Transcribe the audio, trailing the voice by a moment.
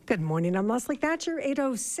Good morning. I'm Leslie Thatcher,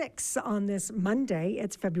 8:06 on this Monday.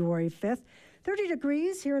 It's February 5th. 30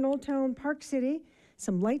 degrees here in Old Town Park City.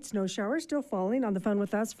 Some light snow showers still falling. On the phone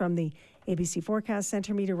with us from the ABC Forecast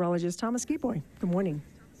Center, meteorologist Thomas Gieboy. Good morning.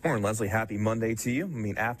 Morning, Leslie. Happy Monday to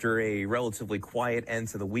you. After a relatively quiet end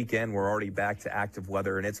to the weekend, we're already back to active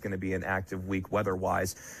weather, and it's going to be an active week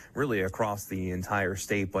weather-wise, really across the entire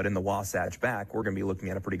state. But in the Wasatch back, we're going to be looking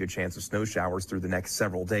at a pretty good chance of snow showers through the next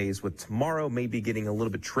several days, with tomorrow maybe getting a little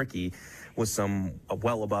bit tricky with some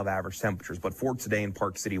well above average temperatures. But for today in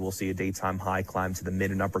Park City, we'll see a daytime high climb to the mid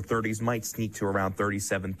and upper 30s, might sneak to around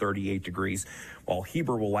 37, 38 degrees, while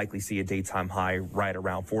Heber will likely see a daytime high right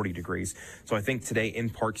around 40 degrees. So I think today in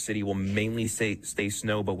Park City will mainly stay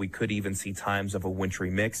snow, but we could even see times of a wintry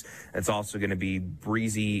mix. It's also going to be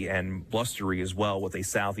breezy and blustery as well, with a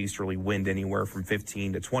southeasterly wind anywhere from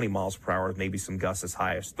 15 to 20 miles per hour, maybe some gusts as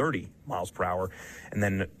high as 30 miles per hour. And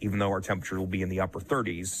then even though our temperature will be in the upper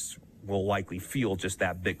 30s, we'll likely feel just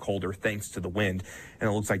that bit colder thanks to the wind. And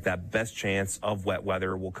it looks like that best chance of wet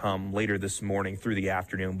weather will come later this morning through the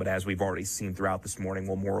afternoon. But as we've already seen throughout this morning,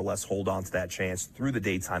 we'll more or less hold on to that chance through the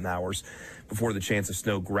daytime hours before the chance of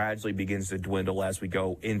snow gradually begins to dwindle as we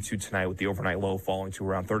go into tonight, with the overnight low falling to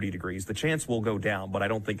around 30 degrees. The chance will go down, but I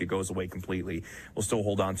don't think it goes away completely. We'll still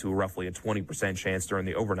hold on to roughly a 20% chance during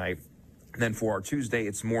the overnight. And then for our Tuesday,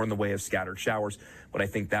 it's more in the way of scattered showers, but I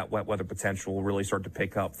think that wet weather potential will really start to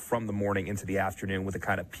pick up from the morning into the afternoon, with it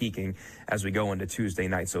kind of peaking as we go into Tuesday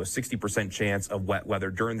night. So a 60% chance of wet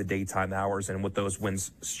weather during the daytime hours, and with those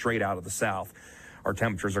winds straight out of the south, our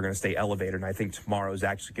temperatures are going to stay elevated, and I think tomorrow is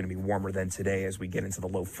actually going to be warmer than today as we get into the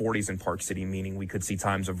low 40s in Park City, meaning we could see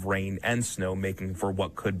times of rain and snow, making for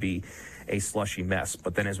what could be a slushy mess.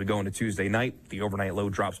 But then as we go into Tuesday night, the overnight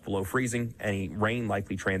low drops below freezing. Any rain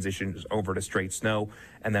likely transitions over to straight snow,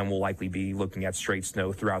 and then we'll likely be looking at straight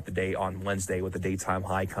snow throughout the day on Wednesday, with the daytime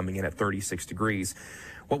high coming in at 36 degrees.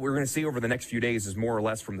 What we're going to see over the next few days is more or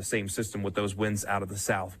less from the same system, with those winds out of the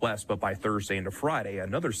southwest. But by Thursday into Friday,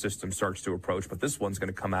 another system starts to approach, but this one's going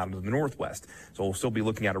to come out into the northwest. So we'll still be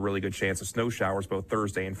looking at a really good chance of snow showers both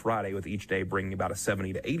Thursday and Friday, with each day bringing about a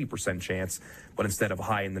 70 to 80% chance. But instead of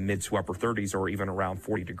high in the mid to upper 30s or even around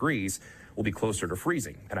 40 degrees, we'll be closer to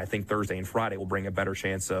freezing. And I think Thursday and Friday will bring a better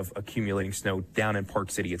chance of accumulating snow down in Park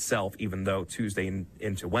City itself, even though Tuesday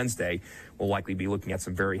into Wednesday we'll likely be looking at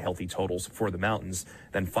some very healthy totals for the mountains.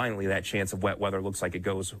 Then finally, that chance of wet weather looks like it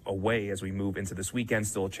goes away as we move into this weekend.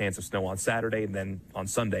 Still a chance of snow on Saturday, and then on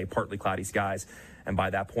Sunday, partly cloudy skies. And by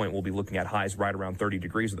that point, we'll be looking at highs right around 30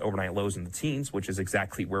 degrees with overnight lows in the teens, which is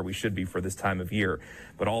exactly where we should be for this time of year.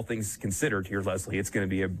 But all things considered here, Leslie, it's going to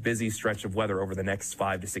be a busy stretch of weather over the next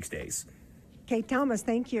 5 to 6 days. Kate Thomas,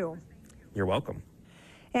 thank you. You're welcome.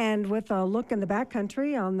 And with a look in the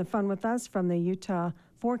backcountry, on the phone with us from the Utah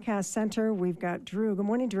Forecast Center, we've got Drew. Good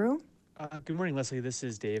morning, Drew. Good morning, Leslie. This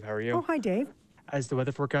is Dave. How are you? Oh, hi, Dave. As the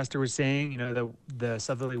weather forecaster was saying, the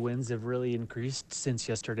southerly winds have really increased since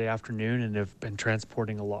yesterday afternoon and have been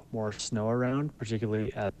transporting a lot more snow around,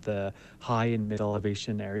 particularly at the high and mid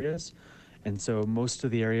elevation areas. And so most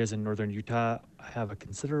of the areas in northern Utah have a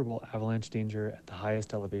considerable avalanche danger at the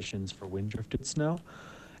highest elevations for wind-drifted snow.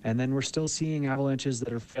 And then we're still seeing avalanches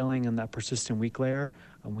that are failing in that persistent weak layer.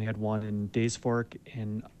 We had one in Days Fork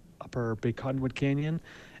in upper Big Cottonwood Canyon,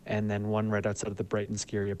 and then one right outside of the Brighton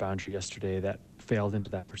ski area boundary yesterday that failed into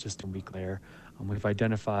that persistent weak layer. We've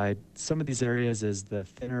identified some of these areas as the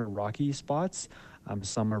thinner rocky spots.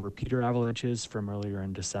 Some are repeater avalanches from earlier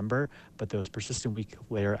in December, but those persistent weak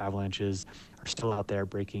layer avalanches are still out there,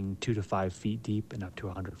 breaking 2 to 5 feet deep and up to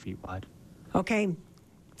 100 feet wide. Okay,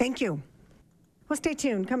 thank you. Well, stay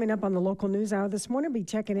tuned. Coming up on the local news hour this morning, we'll be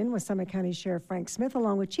checking in with Summit County Sheriff Frank Smith,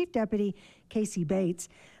 along with Chief Deputy Kacey Bates.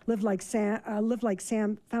 Live Like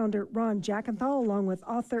Sam founder Ron Jackenthal, along with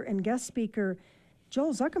author and guest speaker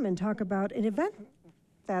Joel Zuckerman, talk about an event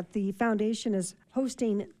that the foundation is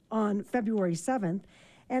hosting on February 7th.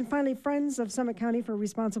 And finally, Friends of Summit County for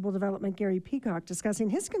Responsible Development, Gary Peacock, discussing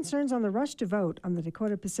his concerns on the rush to vote on the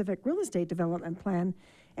Dakota Pacific Real Estate Development Plan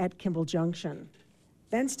at Kimball Junction.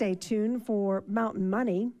 Then stay tuned for Mountain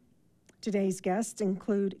Money. Today's guests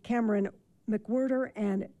include Cameron McWhirter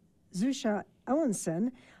and Zusha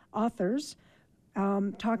Ellenson, authors,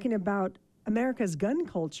 talking about America's gun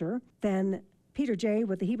culture. Then Peter J.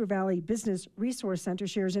 with the Heber Valley Business Resource Center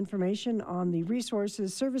shares information on the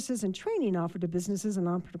resources, services, and training offered to businesses and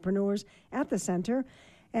entrepreneurs at the center.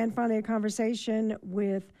 And finally, a conversation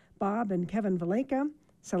with Bob and Kevin Valeka,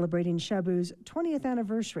 celebrating Shabu's 20th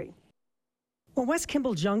anniversary. Well, West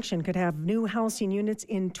Kimball Junction could have new housing units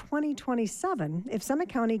in 2027 if Summit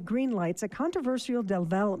County greenlights a controversial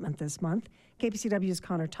development this month. KPCW's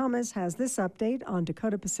Connor Thomas has this update on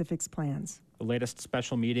Dakota Pacific's plans. The latest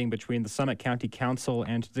special meeting between the Summit County Council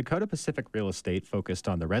and Dakota Pacific Real Estate focused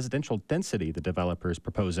on the residential density the developer is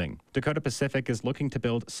proposing. Dakota Pacific is looking to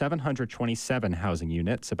build 727 housing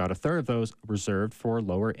units, about a third of those reserved for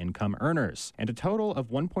lower income earners, and a total of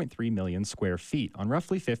 1.3 million square feet on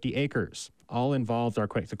roughly 50 acres. All involved are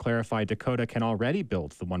quick to clarify Dakota can already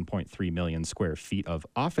build the 1.3 million square feet of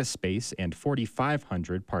office space and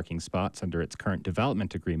 4,500 parking spots under its current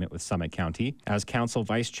development agreement with Summit County. As Council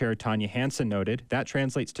Vice Chair Tanya Hansen noted, that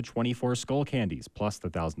translates to 24 Skull Candies, plus the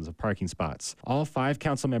thousands of parking spots. All 5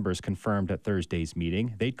 council members confirmed at Thursday's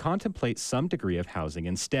meeting they'd contemplate some degree of housing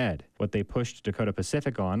instead. What they pushed Dakota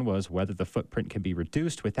Pacific on was whether the footprint can be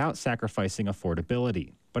reduced without sacrificing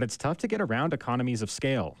affordability. But it's tough to get around economies of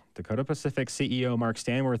scale. Dakota Pacific CEO Mark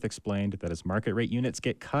Stanworth explained that as market rate units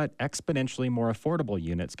get cut, exponentially more affordable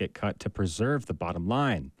units get cut to preserve the bottom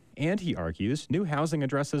line. And he argues new housing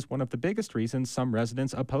addresses one of the biggest reasons some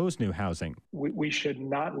residents oppose new housing. We should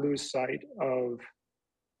not lose sight of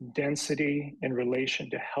density in relation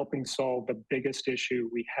to helping solve the biggest issue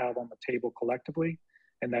we have on the table collectively,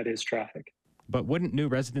 and that is traffic. But wouldn't new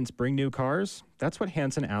residents bring new cars? That's what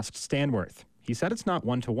Hansen asked Stanworth. He said it's not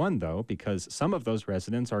one-to-one, though, because some of those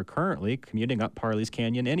residents are currently commuting up Parley's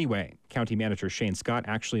Canyon anyway. County Manager Shane Scott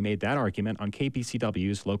actually made that argument on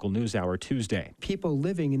KPCW's Local News Hour Tuesday. People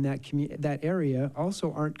living in that area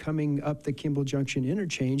also aren't coming up the Kimball Junction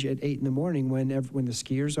interchange at 8 in the morning when the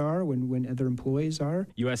skiers are, when other employees are.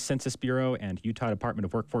 U.S. Census Bureau and Utah Department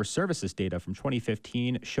of Workforce Services data from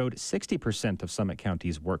 2015 showed 60% of Summit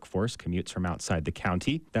County's workforce commutes from outside the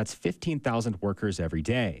county. That's 15,000 workers every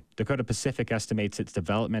day. Dakota Pacific estimates its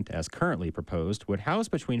development as currently proposed would house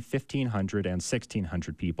between 1,500 and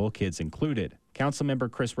 1,600 people, kids included.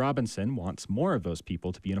 Councilmember Chris Robinson wants more of those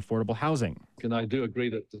people to be in affordable housing. And I do agree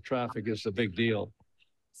that the traffic is a big deal,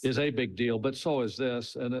 but so is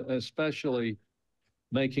this, and especially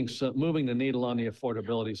moving the needle on the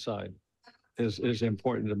affordability side is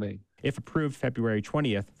important to me. If approved February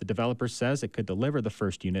 20th, the developer says it could deliver the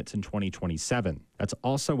first units in 2027. That's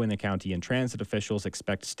also when the county and transit officials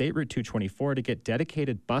expect State Route 224 to get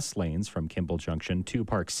dedicated bus lanes from Kimball Junction to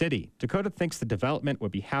Park City. Dakota thinks the development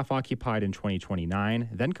would be half occupied in 2029,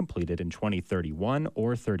 then completed in 2031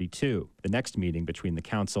 or 32. The next meeting between the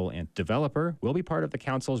council and developer will be part of the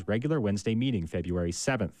council's regular Wednesday meeting, February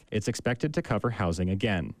 7th. It's expected to cover housing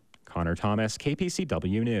again. Connor Thomas,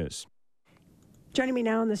 KPCW News. Joining me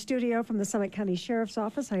now in the studio from the Summit County Sheriff's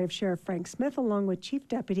Office, I have Sheriff Frank Smith along with Chief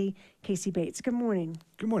Deputy Kacey Bates. Good morning.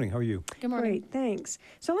 Good morning. How are you? Good morning. Great, thanks.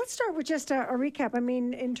 So let's start with just a recap. I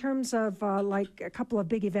mean, in terms of like a couple of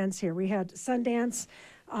big events here. We had Sundance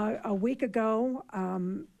a week ago,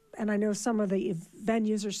 and I know some of the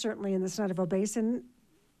venues are certainly in the Snohomish Basin.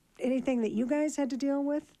 Anything that you guys had to deal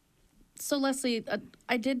with? So Leslie,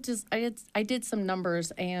 I did some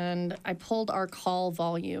numbers and I pulled our call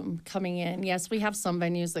volume coming in. Yes, we have some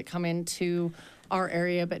venues that come into our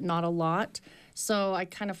area, but not a lot. So I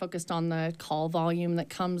kind of focused on the call volume that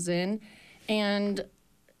comes in, and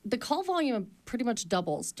the call volume pretty much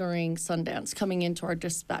doubles during Sundance coming into our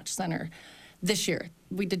dispatch center this year.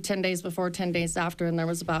 We did 10 days before, 10 days after, and there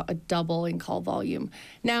was about a double in call volume.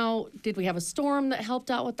 Now, did we have a storm that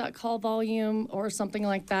helped out with that call volume or something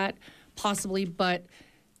like that? Possibly, but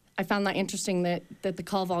I found that interesting that the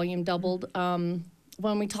call volume doubled.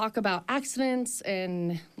 When we talk about accidents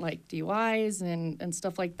and like DUIs and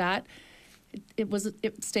stuff like that,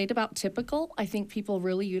 it stayed about typical. I think people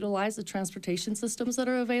really utilize the transportation systems that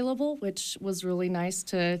are available, which was really nice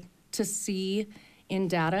to see in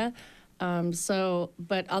data.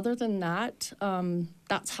 But other than that,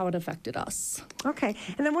 that's how it affected us. Okay,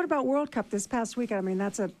 and then what about World Cup this past weekend? I mean,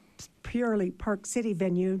 that's a purely Park City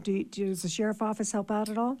venue. Does the sheriff office help out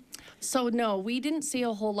at all? So no, we didn't see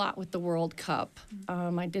a whole lot with the World Cup.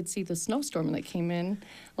 I did see the snowstorm that came in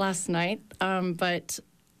last night, but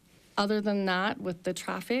other than that, with the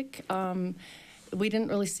traffic, we didn't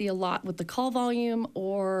really see a lot with the call volume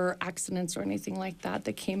or accidents or anything like that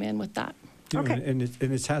came in with that. Okay. And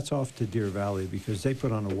it's hats off to Deer Valley because they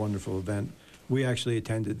put on a wonderful event. We actually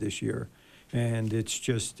attended this year. And it's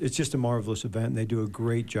just a marvelous event. And they do a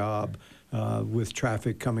great job with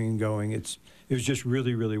traffic coming and going. It was just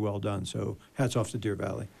really, really well done. So hats off to Deer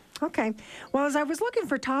Valley. Okay. Well, as I was looking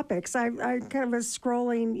for topics, I kind of was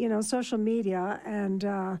scrolling, social media and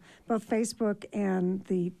both Facebook and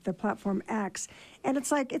the platform X. And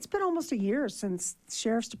it's like, it's been almost a year since the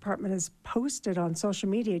Sheriff's Department has posted on social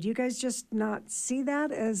media. Do you guys just not see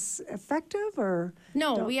that as effective or?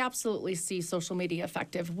 No, we absolutely see social media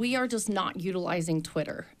effective. We are just not utilizing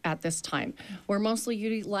Twitter at this time. We're mostly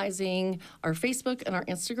utilizing our Facebook and our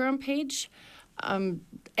Instagram page.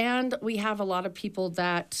 And we have a lot of people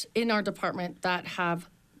that in our department that have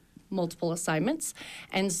multiple assignments.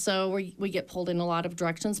 And so we get pulled in a lot of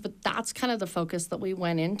directions, but that's kind of the focus that we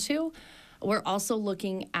went into. We're also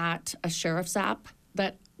looking at a sheriff's app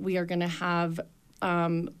that we are going to have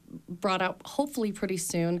brought out hopefully pretty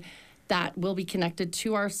soon that will be connected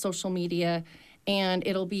to our social media. And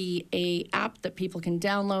it'll be a app that people can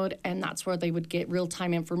download, and that's where they would get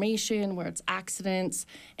real-time information, where it's accidents,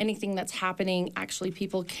 anything that's happening. Actually,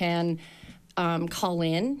 people can call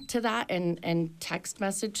in to that and text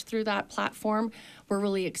message through that platform. We're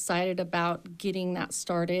really excited about getting that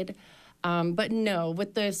started. But no,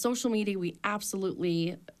 with the social media, we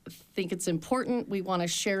absolutely think it's important. We want to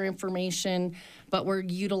share information, but we're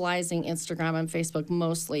utilizing Instagram and Facebook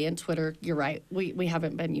mostly, and Twitter, you're right, we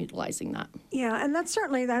haven't been utilizing that. Yeah, and that's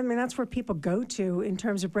certainly, that's where people go to in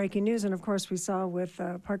terms of breaking news. And of course, we saw with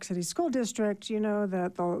Park City School District,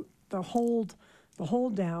 the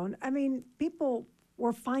hold down. People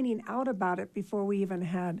were finding out about it before we even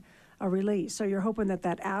had a release. So you're hoping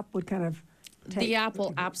that app would kind of The app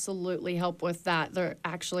will absolutely help with that. There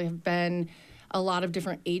actually have been a lot of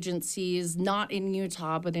different agencies, not in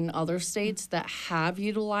Utah, but in other states that have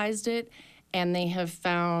utilized it, and they have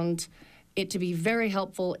found it to be very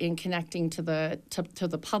helpful in connecting to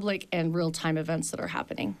the public and real-time events that are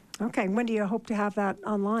happening. Okay, when do you hope to have that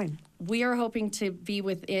online? We are hoping to be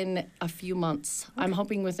within a few months. Okay. I'm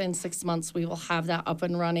hoping within 6 months we will have that up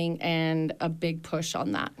and running and a big push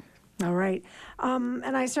on that. All right.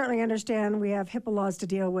 And I certainly understand we have HIPAA laws to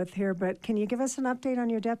deal with here, but can you give us an update on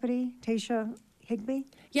your deputy, Tasia Higbee?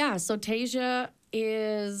 Yeah, so Tasia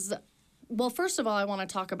is, well, first of all, I want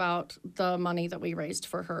to talk about the money that we raised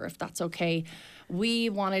for her, if that's okay. We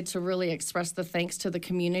wanted to really express the thanks to the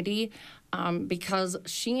community because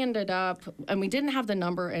she ended up, and we didn't have the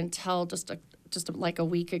number until just like a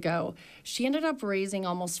week ago, she ended up raising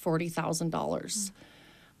almost $40,000.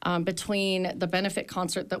 Between the benefit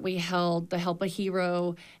concert that we held, the Help a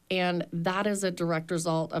Hero, and that is a direct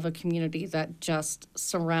result of a community that just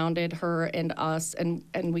surrounded her and us, and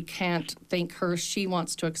we can't thank her. She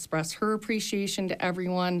wants to express her appreciation to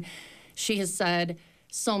everyone. She has said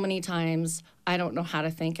so many times, I don't know how to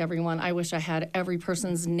thank everyone. I wish I had every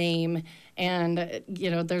person's name, and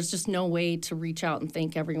there's just no way to reach out and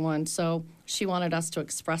thank everyone. So she wanted us to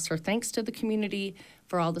express her thanks to the community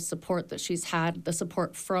for all the support that she's had, the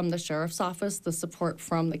support from the sheriff's office, the support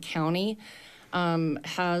from the county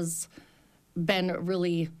has been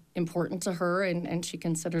really important to her, and she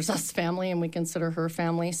considers us family, and we consider her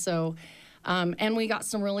family. So, and we got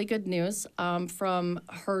some really good news from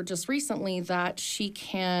her just recently that she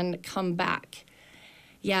can come back.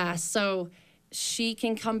 Yeah, so she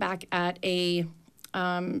can come back at a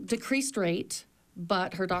decreased rate,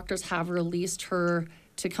 but her doctors have released her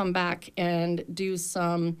to come back and do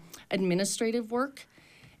some administrative work.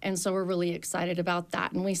 And so we're really excited about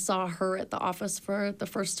that. And we saw her at the office for the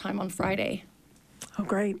first time on Friday. Oh,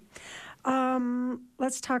 great.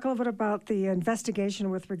 Let's talk a little bit about the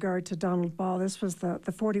investigation with regard to Donald Ball. This was the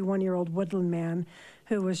 41-year-old Woodland man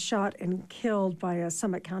who was shot and killed by a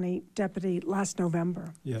Summit County deputy last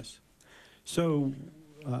November. Yes. So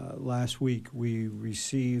last week we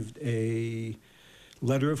received a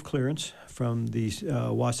letter of clearance from the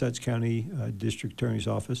Wasatch County District Attorney's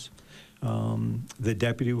Office. The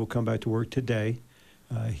deputy will come back to work today.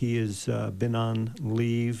 He has been on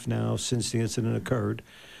leave now since the incident occurred.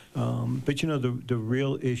 But the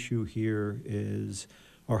real issue here is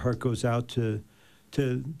our heart goes out to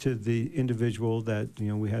the individual that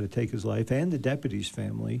we had to take his life, and the deputy's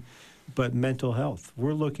family, but mental health.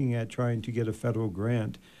 We're looking at trying to get a federal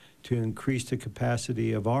grant to increase the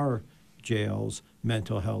capacity of our jail's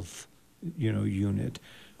mental health unit.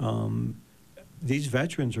 These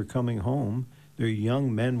veterans are coming home. They're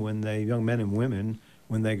young men and women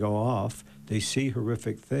when they go off. They see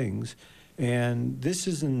horrific things. And this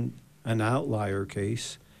isn't an outlier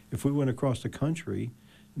case. If we went across the country,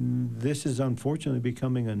 this is unfortunately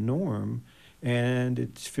becoming a norm, and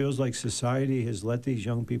it feels like society has let these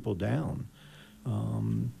young people down.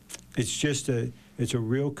 It's a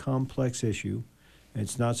real complex issue.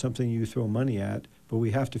 It's not something you throw money at, but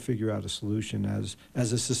we have to figure out a solution as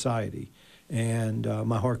a society. And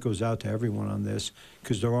my heart goes out to everyone on this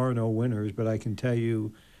because there are no winners. But I can tell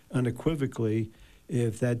you unequivocally,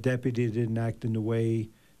 if that deputy didn't act in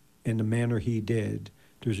the manner he did,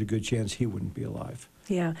 there's a good chance he wouldn't be alive.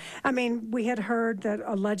 Yeah. I mean, we had heard that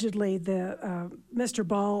allegedly Mr.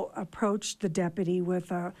 Ball approached the deputy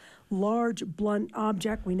with a large blunt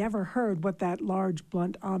object. We never heard what that large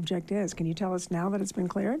blunt object is. Can you tell us now that it's been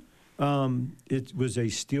cleared? It was a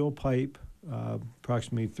steel pipe,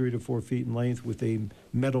 approximately 3 to 4 feet in length, with a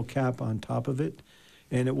metal cap on top of it.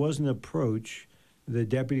 And it wasn't an approach. The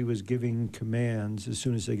deputy was giving commands as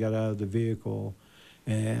soon as they got out of the vehicle,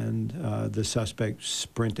 and the suspect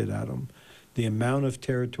sprinted at him. The amount of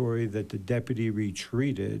territory that the deputy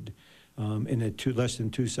retreated in a less than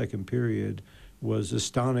 2-second period was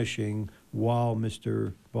astonishing while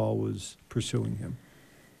Mr. Ball was pursuing him.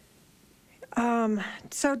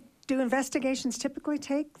 So do investigations typically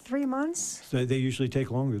take 3 months? So they usually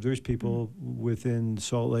take longer. There's people within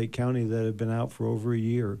Salt Lake County that have been out for over a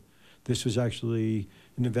year. This was actually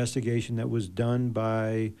an investigation that was done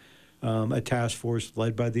by a task force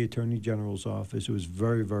led by the Attorney General's office. It was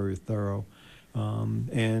very, very thorough.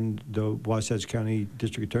 And the Wasatch County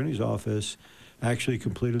District Attorney's office actually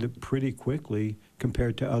completed it pretty quickly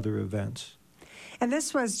compared to other events. And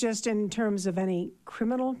this was just in terms of any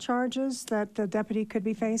criminal charges that the deputy could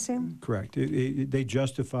be facing? Correct. They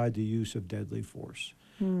justified the use of deadly force.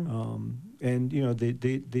 And, you know,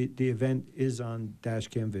 the event is on dash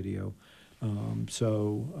cam video.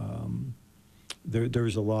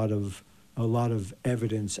 There's a lot of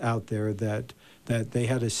evidence out there that they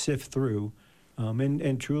had to sift through.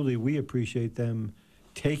 And truly, we appreciate them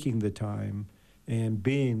taking the time and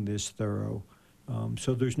being this thorough.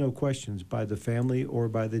 So there's no questions by the family or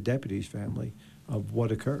by the deputy's family of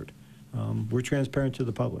what occurred. We're transparent to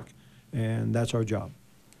the public, and that's our job.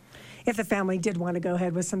 If the family did want to go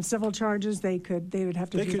ahead with some civil charges, they would have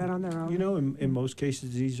to do that on their own. You know, in most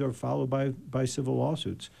cases, these are followed by civil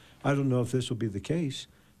lawsuits. I don't know if this will be the case,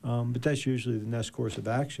 but that's usually the next course of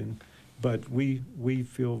action. But we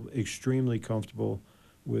feel extremely comfortable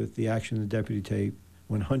with the action the deputy take,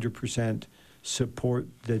 100% support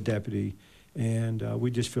the deputy, and we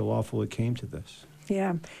just feel awful it came to this.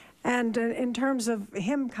 Yeah. And in terms of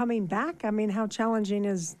him coming back, I mean, how challenging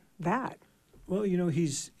is that? Well, you know,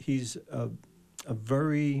 he's a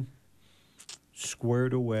very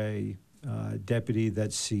squared away deputy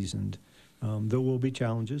that's seasoned. There will be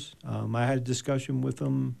challenges. I had a discussion with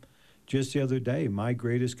him just the other day. My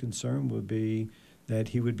greatest concern would be that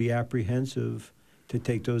he would be apprehensive to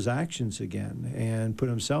take those actions again and put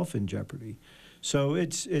himself in jeopardy. So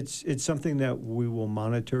it's something that we will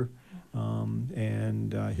monitor,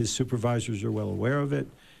 and his supervisors are well aware of it.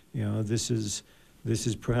 You know, this is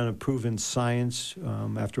kind of proven science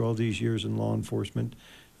after all these years in law enforcement.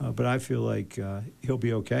 But I feel like he'll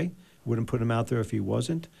be okay. Wouldn't put him out there if he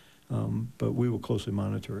wasn't, but we will closely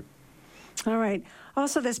monitor it. All right.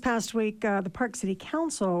 Also, this past week, the Park City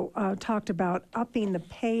Council talked about upping the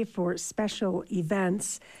pay for special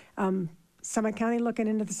events. Summit County looking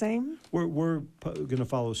into the same? We're going to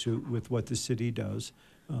follow suit with what the city does.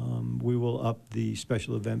 We will up the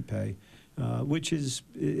special event pay, which is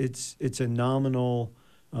it's a nominal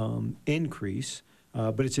increase,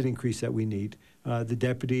 but it's an increase that we need. The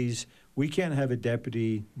deputies, we can't have a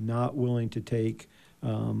deputy not willing to take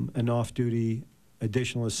an off-duty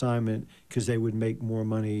additional assignment because they would make more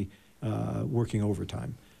money working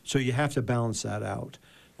overtime. So you have to balance that out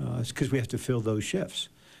because we have to fill those shifts.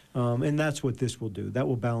 And that's what this will do. That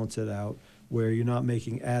will balance it out where you're not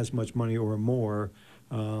making as much money or more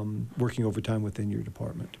working overtime within your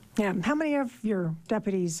department. Yeah. How many of your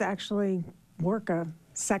deputies actually work a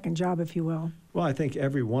second job, if you will? Well, I think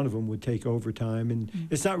every one of them would take overtime. And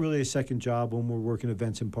it's not really a second job when we're working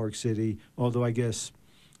events in Park City, although I guess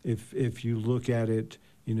if you look at it,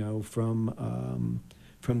 you know, from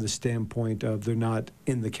the standpoint of they're not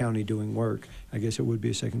in the county doing work, I guess it would be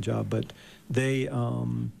a second job. But they,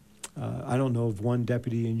 I don't know of one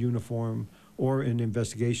deputy in uniform or in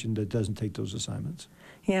investigation that doesn't take those assignments.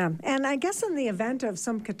 Yeah, and I guess in the event of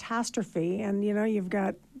some catastrophe, and you know, you've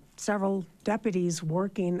got several deputies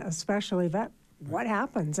working a special event, what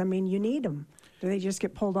happens? I mean, you need them. Do they just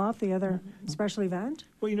get pulled off the other special event?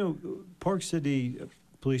 Well, you know, Park City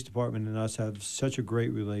Police Department and us have such a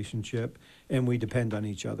great relationship, and we depend on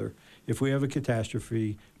each other. If we have a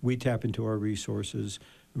catastrophe, we tap into our resources.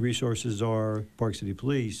 Resources are Park City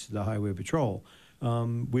Police, the Highway Patrol.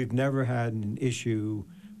 We've never had an issue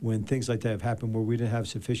when things like that have happened where we didn't have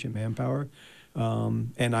sufficient manpower,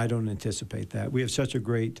 and I don't anticipate that. We have such a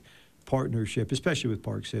great partnership, especially with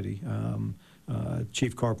Park City.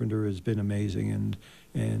 Chief Carpenter has been amazing,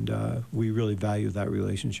 and we really value that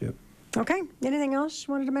relationship. Okay. Anything else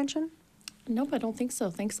you wanted to mention? Nope, I don't think so.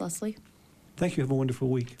 Thanks, Leslie. Thank you. Have a wonderful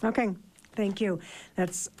week. Okay. Thank you.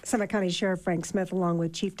 That's Summit County Sheriff Frank Smith along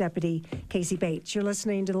with Chief Deputy Kacey Bates. You're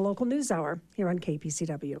listening to the Local News Hour here on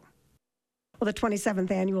KPCW. Well, the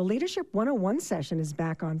 27th Annual Leadership 101 session is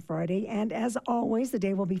back on Friday, and as always, the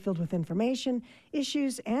day will be filled with information,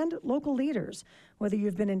 issues, and local leaders. Whether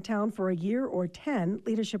you've been in town for a year or 10,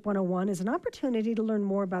 Leadership 101 is an opportunity to learn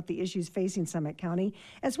more about the issues facing Summit County,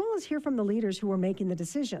 as well as hear from the leaders who are making the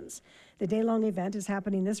decisions. The day-long event is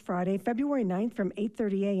happening this Friday, February 9th from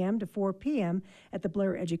 8:30 a.m. to 4 p.m. at the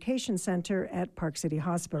Blair Education Center at Park City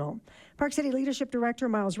Hospital. Park City Leadership Director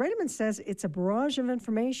Miles Redeman says it's a barrage of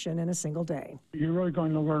information in a single day. You're really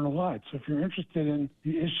going to learn a lot. So if you're interested in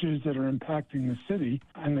the issues that are impacting the city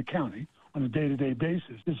and the county on a day-to-day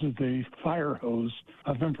basis, this is the fire hose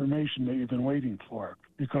of information that you've been waiting for.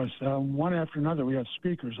 Because one after another, we have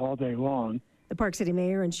speakers all day long. The Park City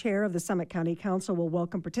Mayor and Chair of the Summit County Council will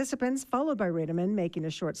welcome participants, followed by Redeman making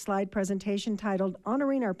a short slide presentation titled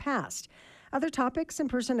Honoring Our Past. Other topics and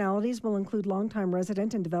personalities will include longtime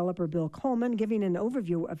resident and developer Bill Coleman giving an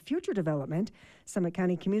overview of future development. Summit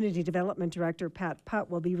County Community Development Director Pat Putt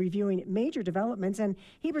will be reviewing major developments, and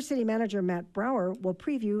Heber City Manager Matt Brower will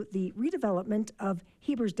preview the redevelopment of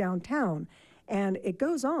Heber's downtown. And it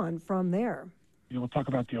goes on from there. We'll talk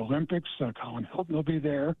about the Olympics. Colin Hilton will be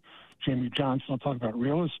there. Jamie Johnson will talk about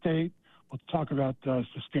real estate. We'll talk about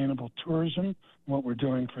sustainable tourism, what we're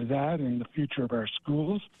doing for that, and the future of our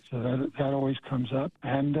schools. So that always comes up.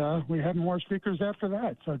 And we have more speakers after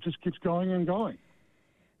that. So it just keeps going and going.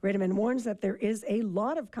 Redeman warns that there is a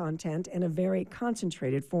lot of content in a very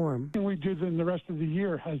concentrated form. And we do in the rest of the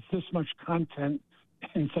year has this much content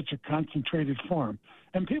in such a concentrated form.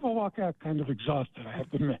 And people walk out kind of exhausted, I have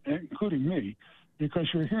to admit, including me, because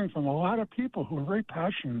you're hearing from a lot of people who are very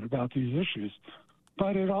passionate about these issues.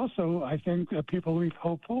 But it also, I think, people leave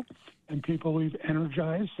hopeful and people leave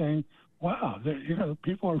energized, saying, wow,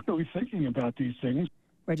 people are really thinking about these things.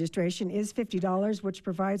 Registration is $50, which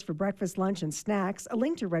provides for breakfast, lunch, and snacks. A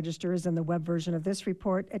link to register is in the web version of this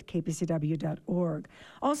report at kpcw.org.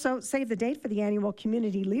 Also, save the date for the annual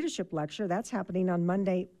Community Leadership Lecture. That's happening on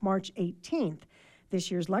Monday, March 18th. This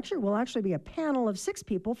year's lecture will actually be a panel of 6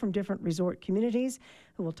 people from different resort communities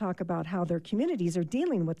who will talk about how their communities are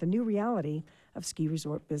dealing with the new reality of ski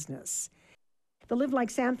resort business. The Live Like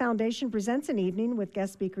Sam Foundation presents an evening with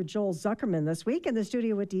guest speaker Joel Zuckerman this week. In the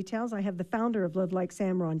studio with details, I have the founder of Live Like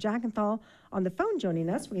Sam, Ron Jackenthal. On the phone joining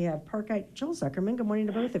us, we have Parkite Joel Zuckerman. Good morning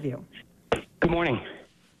to both of you. Good morning.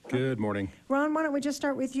 Good morning. Ron, why don't we just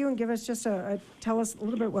start with you and give us just tell us a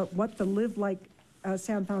little bit what the Live Like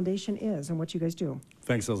Sam Foundation is and what you guys do.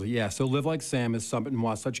 Thanks, Leslie. Yeah, so Live Like Sam is Summit and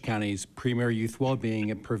Wasatch County's premier youth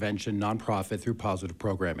well-being and prevention nonprofit through positive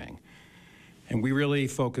programming. And we really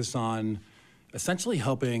focus on essentially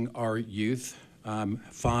helping our youth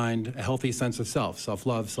find a healthy sense of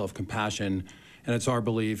self-love, self-compassion. And it's our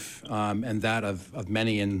belief, and that of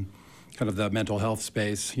many in kind of the mental health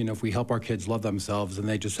space, if we help our kids love themselves, then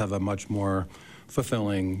they just have a much more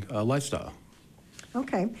fulfilling lifestyle.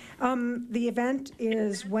 Okay. The event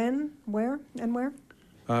is when, where, and where?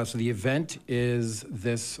 So the event is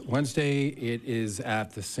this Wednesday. It is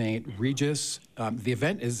at the St. Regis. The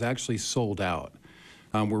event is actually sold out.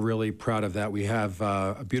 We're really proud of that. We have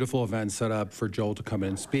a beautiful event set up for Joel to come in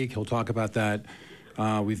and speak. He'll talk about that.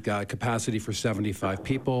 We've got capacity for 75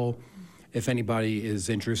 people. If anybody is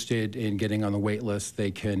interested in getting on the wait list,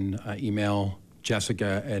 they can email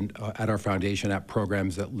Jessica and at our foundation at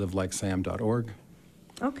programs@livelikesam.org.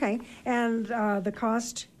 Okay, and the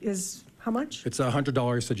cost is how much? It's a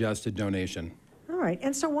 $100 suggested donation. All right,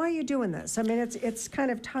 and so why are you doing this? I mean, it's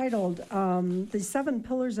kind of titled The 7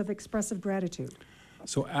 Pillars of Expressive Gratitude.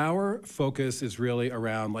 So our focus is really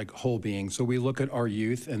around whole being. So we look at our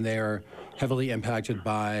youth, and they're heavily impacted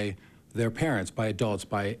by their parents, by adults,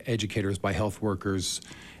 by educators, by health workers.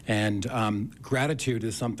 And gratitude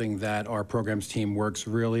is something that our programs team works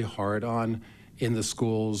really hard on in the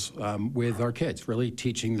schools with our kids, really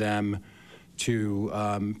teaching them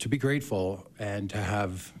to be grateful and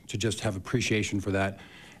to just have appreciation for that.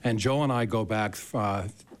 And Joel and I go back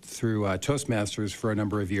through Toastmasters for a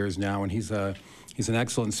number of years now, and he's an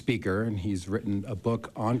excellent speaker, and he's written a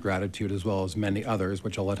book on gratitude as well as many others,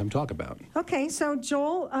 which I'll let him talk about. Okay, so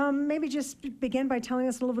Joel, maybe just begin by telling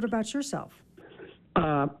us a little bit about yourself.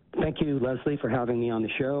 Thank you, Leslie, for having me on the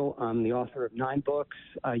show. I'm the author of 9 books.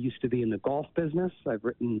 I used to be in the golf business. I've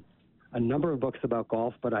written a number of books about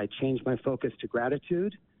golf, but I changed my focus to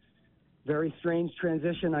gratitude. Very strange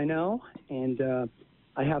transition, I know. And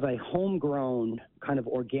I have a homegrown kind of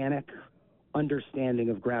organic understanding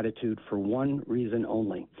of gratitude for one reason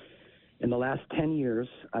only. In the last 10 years,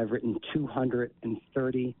 I've written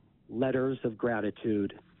 230 letters of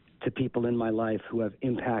gratitude to people in my life who have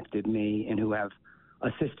impacted me and who have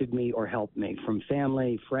assisted me or helped me, from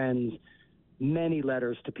family, friends, many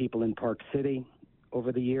letters to people in Park City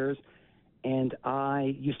over the years. And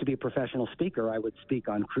I used to be a professional speaker. I would speak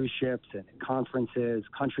on cruise ships and conferences,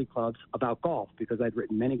 country clubs about golf because I'd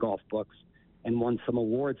written many golf books and won some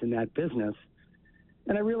awards in that business.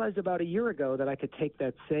 And I realized about a year ago that I could take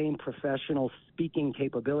that same professional speaking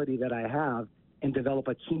capability that I have and develop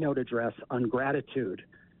a keynote address on gratitude,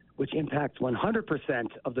 which impacts 100%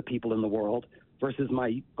 of the people in the world, versus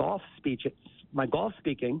my golf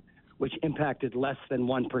speaking, which impacted less than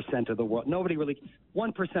 1% of the world.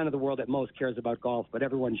 1% of the world at most cares about golf, but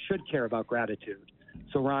everyone should care about gratitude.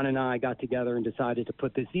 So Ron and I got together and decided to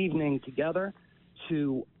put this evening together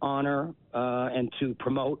to honor and to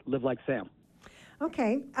promote Live Like Sam.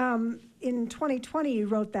 Okay. In 2020, you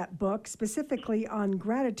wrote that book specifically on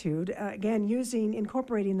gratitude, again,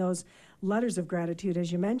 incorporating those letters of gratitude,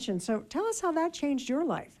 as you mentioned. So tell us how that changed your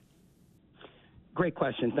life. Great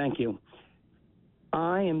question. Thank you.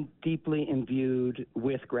 I am deeply imbued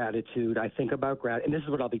with gratitude. I think about gratitude, and this is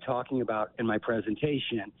what I'll be talking about in my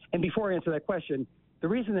presentation. And before I answer that question, the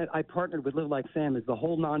reason that I partnered with Live Like Sam is the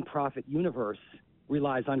whole nonprofit universe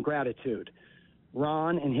relies on gratitude.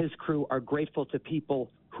 Ron and his crew are grateful to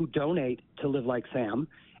people who donate to Live Like Sam,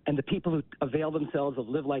 and the people who avail themselves of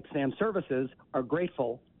Live Like Sam services are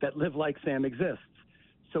grateful that Live Like Sam exists.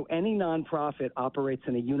 So any nonprofit operates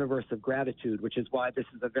in a universe of gratitude, which is why this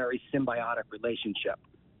is a very symbiotic relationship.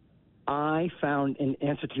 I found, in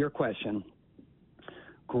answer to your question,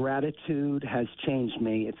 gratitude has changed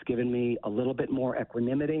me. It's given me a little bit more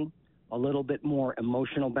equanimity, a little bit more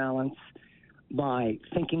emotional balance. My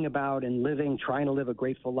thinking about and trying to live a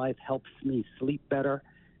grateful life helps me sleep better.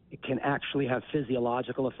 It can actually have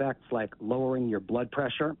physiological effects like lowering your blood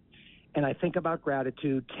pressure. And I think about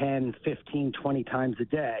gratitude 10, 15, 20 times a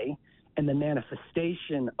day. And the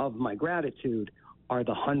manifestation of my gratitude are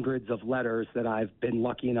the hundreds of letters that I've been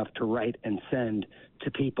lucky enough to write and send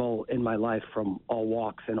to people in my life from all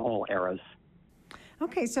walks and all eras.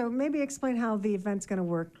 Okay, so maybe explain how the event's going to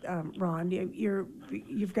work, Ron.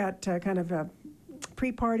 You've got kind of a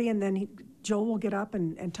pre-party, and then Joel will get up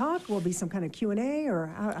and talk. Will be some kind of Q&A, or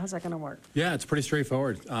how's that going to work? Yeah, it's pretty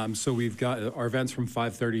straightforward. So we've got our events from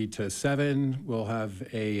 5:30 to 7. We'll have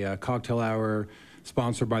a cocktail hour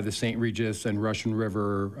sponsored by the St. Regis and Russian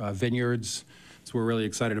River Vineyards. So we're really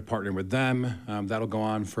excited to partner with them. That'll go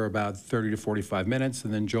on for about 30 to 45 minutes,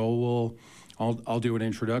 and then Joel I'll do an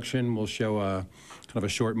introduction. We'll show a kind of a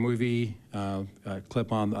short movie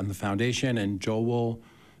clip on the foundation, and Joel will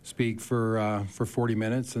speak for 40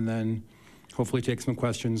 minutes, and then hopefully take some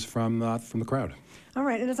questions from the crowd. All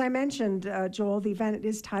right, and as I mentioned, Joel, the event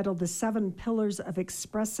is titled The 7 Pillars of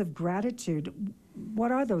Expressive Gratitude.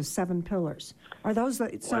 What are those 7 pillars? Are those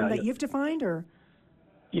some that you've defined, or?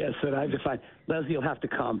 Yes, that I've defined. Leslie, you'll have to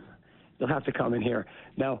come. You'll have to come in here.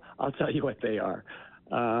 Now, I'll tell you what they are.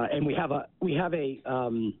 And we have a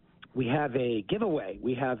giveaway.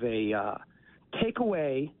 We have a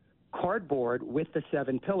takeaway cardboard with the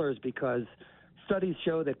 7 pillars, because studies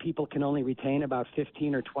show that people can only retain about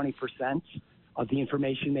 15 or 20% of the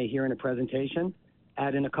information they hear in a presentation.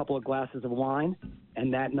 Add in a couple of glasses of wine,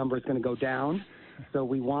 and that number is going to go down. So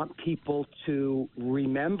we want people to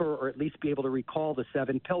remember, or at least be able to recall, the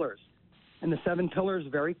 7 pillars. And the 7 pillars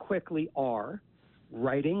very quickly are: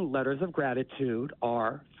 writing letters of gratitude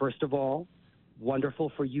are, first of all, wonderful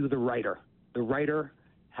for you, the writer. The writer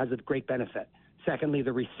has a great benefit. Secondly,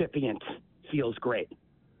 the recipient feels great.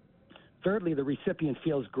 Thirdly, the recipient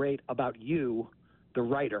feels great about you, the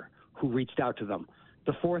writer, who reached out to them.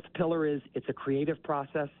 The 4th pillar is it's a creative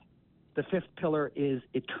process. The 5th pillar is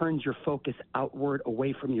it turns your focus outward,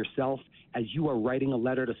 away from yourself, as you are writing a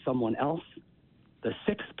letter to someone else. The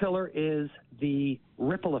 6th pillar is the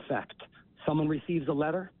ripple effect. Someone receives a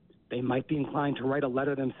letter, they might be inclined to write a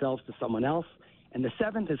letter themselves to someone else. And the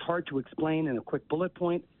 7th is hard to explain in a quick bullet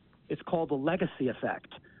point. It's called the legacy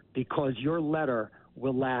effect, because your letter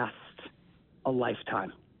will last a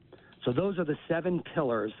lifetime. So those are the 7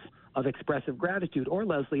 pillars of expressive gratitude. Or,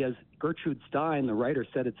 Leslie, as Gertrude Stein, the writer,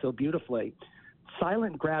 said it so beautifully,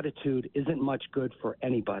 silent gratitude isn't much good for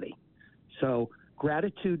anybody. So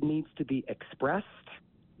gratitude needs to be expressed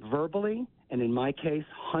verbally, and in my case,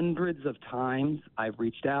 hundreds of times I've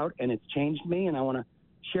reached out, and it's changed me, and I want to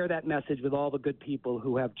share that message with all the good people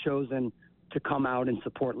who have chosen to come out and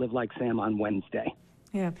support Live Like Sam on Wednesday.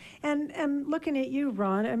 Yeah. And looking at you,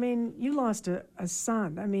 Ron, I mean, you lost a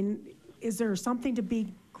son. I mean, is there something to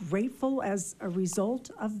be grateful as a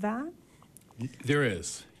result of that? There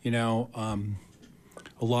is. You know,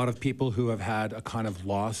 a lot of people who have had a kind of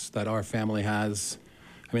loss that our family has.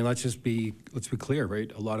 I mean, let's be clear,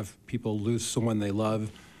 right? A lot of people lose someone they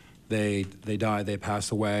love, they die, they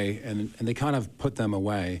pass away, and they kind of put them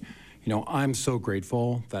away. You know, I'm so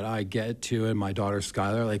grateful that I get to, and my daughter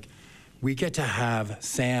Skylar, like, we get to have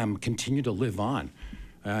Sam continue to live on.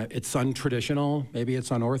 It's untraditional, maybe it's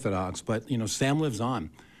unorthodox, but, you know, Sam lives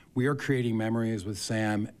on. We are creating memories with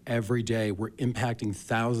Sam every day. We're impacting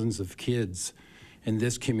thousands of kids in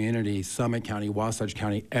this community, Summit County, Wasatch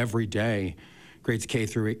County, every day, grades K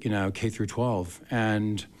through 12.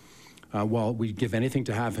 And while we'd give anything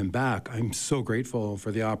to have him back, I'm so grateful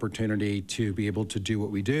for the opportunity to be able to do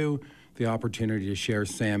what we do, the opportunity to share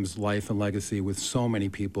Sam's life and legacy with so many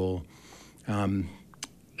people.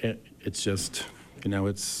 It's just, you know,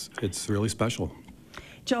 it's really special.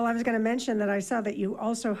 Joel, I was going to mention that I saw that you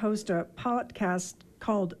also host a podcast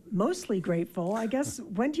called Mostly Grateful. I guess,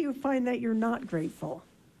 when do you find that you're not grateful?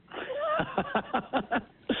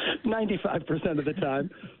 95% of the time,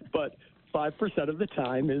 but 5% of the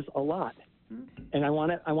time is a lot. And I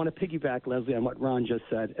want to piggyback, Leslie, on what Ron just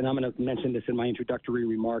said, and I'm going to mention this in my introductory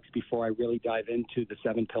remarks before I really dive into the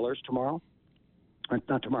 7 pillars tomorrow. Or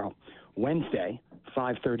not tomorrow, Wednesday,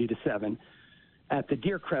 5:30 to 7, at the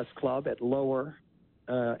Deer Crest Club at Lower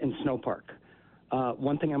in Snow Park.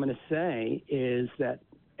 One thing I'm going to say is that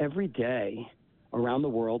every day around the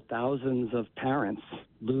world, thousands of parents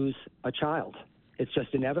lose a child. It's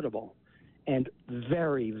just inevitable. And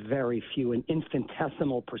very, very few, an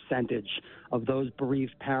infinitesimal percentage of those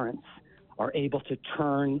bereaved parents are able to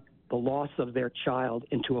turn the loss of their child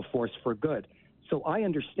into a force for good. So I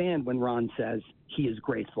understand when Ron says he is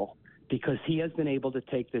grateful, because he has been able to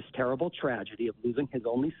take this terrible tragedy of losing his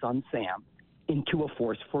only son, Sam, into a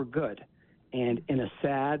force for good. And in a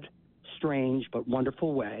sad, strange, but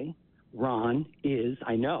wonderful way, Ron is,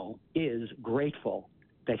 I know, is grateful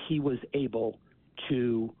that he was able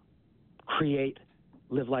to create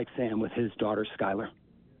Live Like Sam with his daughter, Skylar.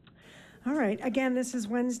 All right. Again, this is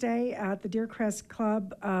Wednesday at the Deer Crest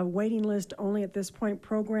Club. Waiting list only at this point.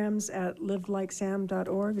 Programs at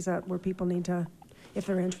livelikesam.org. Is that where people need to, if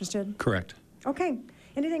they're interested? Correct. Okay.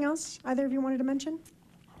 Anything else either of you wanted to mention?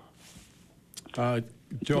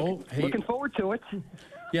 Joel, hey. Looking forward to it.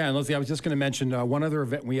 Yeah, and Leslie, I was just going to mention one other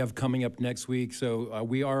event we have coming up next week. So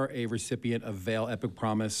we are a recipient of Vail Epic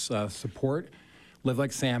Promise support. Live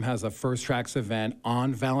Like Sam has a First Tracks event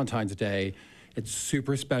on Valentine's Day. It's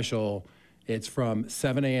super special. It's from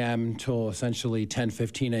 7 a.m. till essentially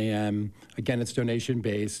 10:15 a.m. Again, it's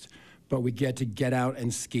donation-based, but we get out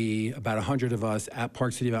and ski, about 100 of us, at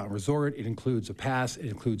Park City Mountain Resort. It includes a pass. It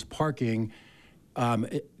includes parking,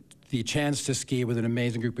 the chance to ski with an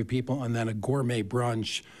amazing group of people, and then a gourmet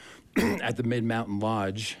brunch at the Mid-Mountain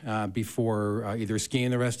Lodge before either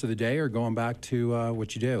skiing the rest of the day or going back to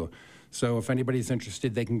what you do. So if anybody's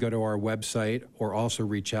interested, they can go to our website or also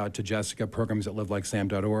reach out to Jessica, programs at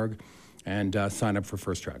livelikesam.org, and sign up for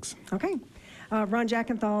First Tracks. Okay. Ron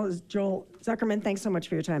Jackenthal is Joel Zuckerman. Thanks so much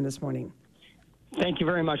for your time this morning. Thank you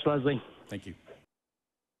very much, Leslie. Thank you.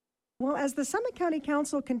 Well, as the Summit County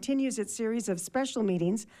Council continues its series of special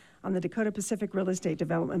meetings on the Dakota Pacific Real Estate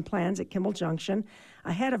Development plans at Kimball Junction,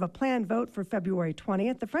 ahead of a planned vote for February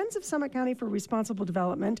 20th, the Friends of Summit County for Responsible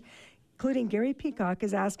Development, including Gary Peacock,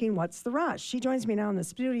 is asking, what's the rush? She joins me now in the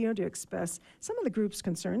studio to express some of the group's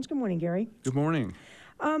concerns. Good morning, Gary. Good morning.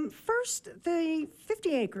 First, the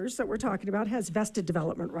 50 acres that we're talking about has vested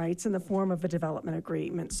development rights in the form of a development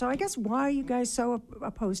agreement. So I guess why are you guys so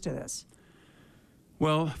opposed to this?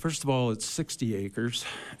 Well, first of all, it's 60 acres,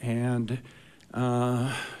 and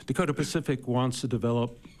Dakota Pacific wants to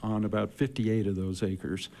develop on about 58 of those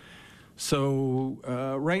acres. So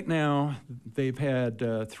right now, they've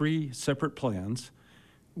had 3 separate plans.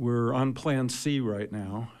 We're on Plan C right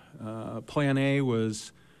now. Plan A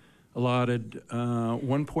was allotted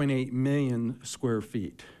 1.8 million square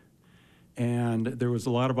feet. And there was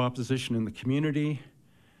a lot of opposition in the community.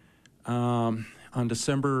 On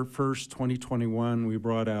December 1st, 2021, we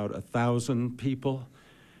brought out 1,000 people.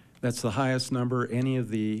 That's the highest number any of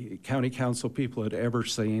the county council people had ever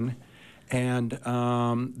seen. And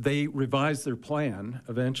they revised their plan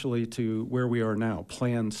eventually to where we are now,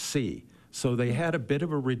 Plan C. So they had a bit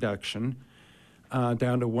of a reduction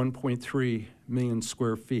down to 1.3 million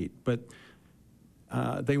square feet. But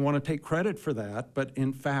they want to take credit for that, but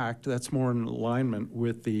in fact, that's more in alignment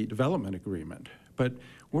with the development agreement. But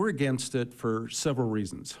we're against it for several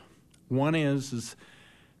reasons. One is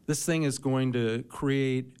This thing is going to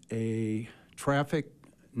create a traffic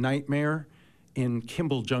nightmare in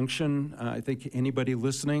Kimball Junction. I think anybody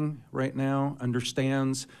listening right now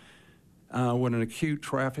understands what an acute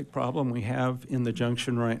traffic problem we have in the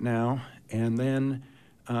junction right now. And then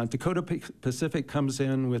Dakota Pacific comes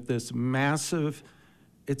in with this massive,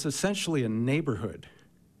 it's essentially a neighborhood.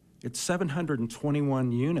 It's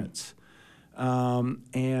 721 units.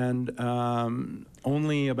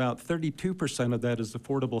 Only about 32% of that is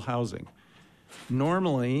affordable housing.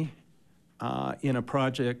 Normally, in a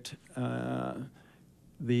project,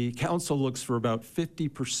 the council looks for about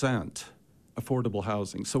 50% affordable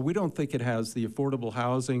housing. So we don't think it has the affordable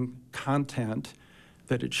housing content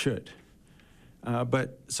that it should.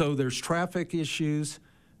 So there's traffic issues,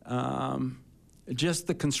 just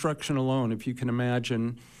the construction alone, if you can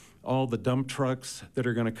imagine all the dump trucks that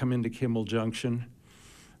are going to come into Kimball Junction.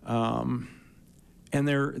 And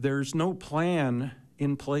there's no plan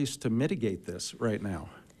in place to mitigate this right now.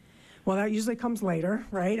 Well, that usually comes later,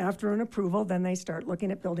 right? After an approval, then they start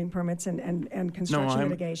looking at building permits and construction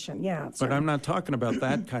mitigation. Yeah. But I'm not talking about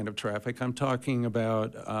that kind of traffic. I'm talking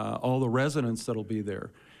about all the residents that'll be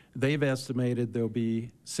there. They've estimated there'll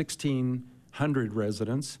be 1,600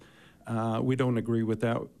 residents. We don't agree with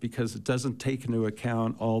that because it doesn't take into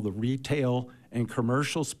account all the retail and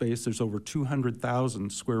commercial space. There's over 200,000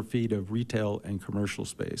 square feet of retail and commercial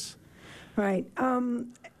space. Right.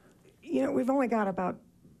 We've only got about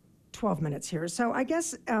 12 minutes here. So I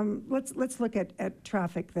guess let's look at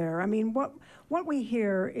traffic there. I mean, what we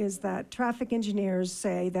hear is that traffic engineers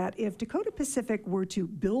say that if Dakota Pacific were to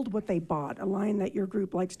build what they bought, a line that your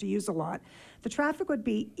group likes to use a lot, the traffic would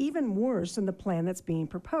be even worse than the plan that's being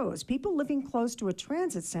proposed. People living close to a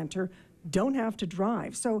transit center don't have to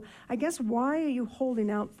drive. So I guess why are you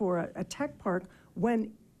holding out for a tech park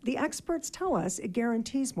when the experts tell us it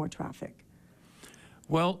guarantees more traffic?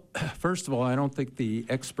 Well, first of all, I don't think the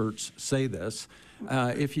experts say this.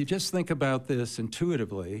 If you just think about this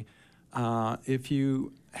intuitively, if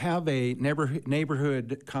you have a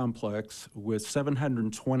neighborhood complex with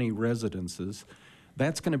 720 residences,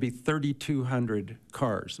 that's going to be 3,200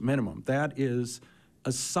 cars minimum. That is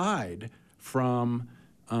aside from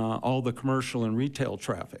all the commercial and retail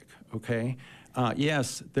traffic, okay?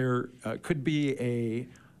 Yes, there could be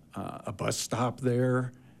a bus stop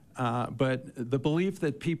there, but the belief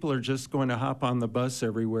that people are just going to hop on the bus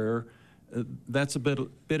everywhere, that's a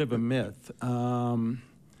bit of a myth.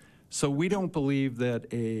 So we don't believe that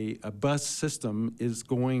a bus system is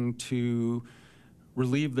going to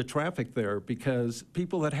relieve the traffic there because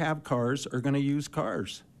people that have cars are going to use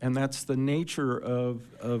cars, and that's the nature of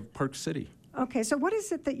Park City. Okay, so what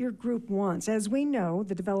is it that your group wants? As we know,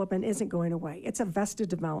 the development isn't going away. It's a vested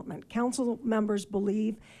development. Council members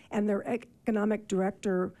believe, and their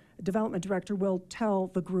development director will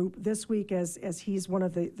tell the group this week, as he's one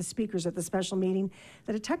of the speakers at the special meeting,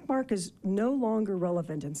 that a tech park is no longer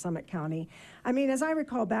relevant in Summit County. I mean, as I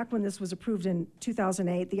recall, back when this was approved in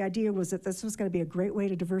 2008, the idea was that this was going to be a great way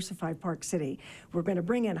to diversify Park City. We're going to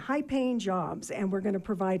bring in high-paying jobs, and we're going to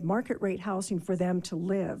provide market-rate housing for them to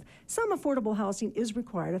live. Some affordable housing is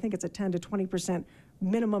required. I think it's a 10 to 20%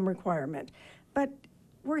 minimum requirement. But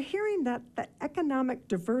we're hearing that the economic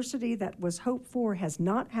diversity that was hoped for has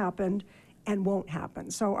not happened and won't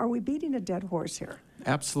happen. So are we beating a dead horse here?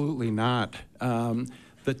 Absolutely not.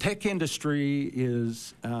 The tech industry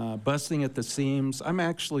is busting at the seams. I'm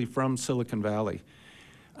actually from Silicon Valley.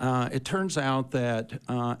 It turns out that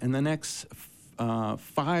in the next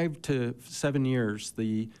 5 to 7 years,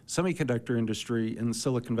 the semiconductor industry in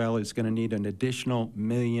Silicon Valley is going to need an additional 1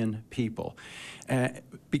 million people.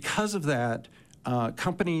 Because of that,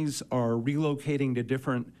 companies are relocating to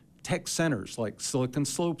different tech centers like Silicon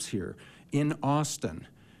Slopes here, in Austin,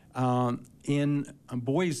 in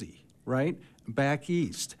Boise, right, back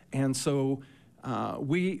east. And so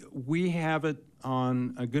we have it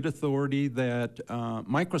on a good authority that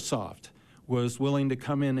Microsoft was willing to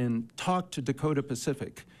come in and talk to Dakota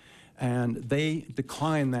Pacific, and they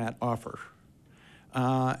declined that offer.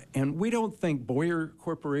 And we don't think Boyer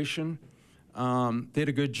Corporation did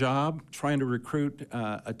a good job trying to recruit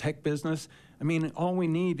a tech business. I mean, all we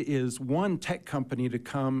need is one tech company to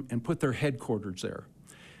come and put their headquarters there.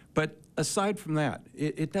 But aside from that,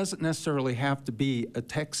 it doesn't necessarily have to be a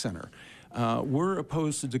tech center. We're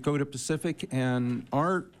opposed to Dakota Pacific, and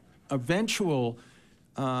our eventual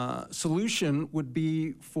solution would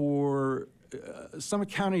be for Summit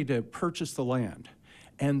County to purchase the land,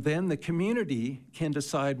 and then the community can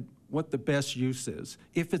decide what the best use is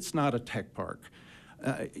if it's not a tech park.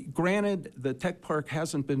 Granted, the tech park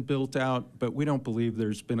hasn't been built out, but we don't believe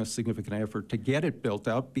there's been a significant effort to get it built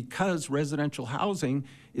out because residential housing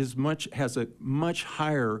has a much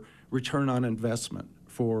higher return on investment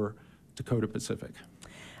for Dakota Pacific.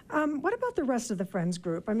 What about the rest of the Friends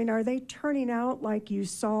group? I mean, are they turning out like you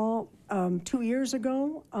saw 2 years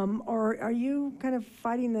ago, or are you kind of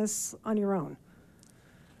fighting this on your own?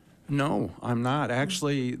 No, I'm not.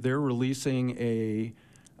 Actually, they're releasing a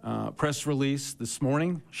press release this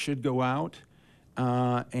morning, should go out,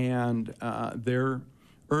 and they're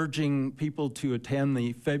urging people to attend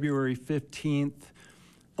the February 15th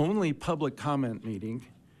only public comment meeting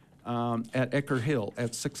at Ecker Hill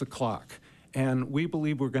at 6 o'clock. And we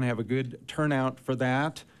believe we're going to have a good turnout for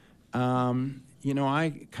that. You know,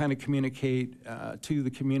 I kind of communicate to the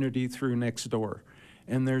community through Nextdoor.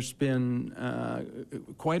 And there's been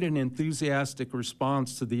quite an enthusiastic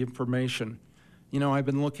response to the information. You know, I've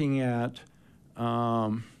been looking at,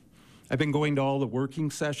 I've been going to all the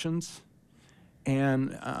working sessions,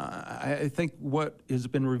 and I think what has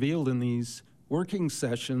been revealed in these working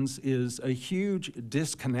sessions is a huge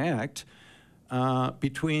disconnect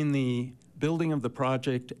between the building of the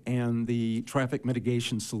project and the traffic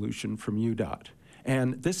mitigation solution from UDOT.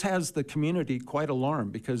 And this has the community quite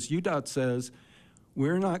alarmed because UDOT says,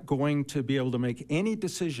 we're not going to be able to make any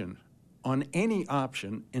decision on any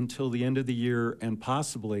option until the end of the year and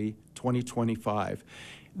possibly 2025.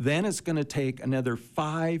 Then it's going to take another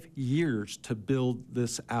 5 years to build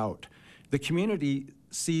this out. The community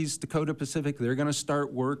sees Dakota Pacific, they're going to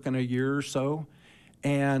start work in a year or so.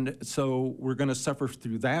 And so we're going to suffer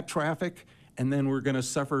through that traffic, and then we're going to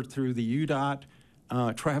suffer through the UDOT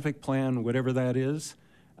traffic plan, whatever that is.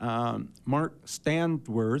 Mark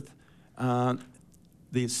Standworth,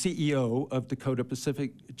 the CEO of Dakota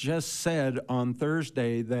Pacific, just said on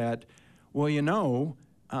Thursday that, well, you know,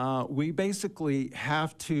 we basically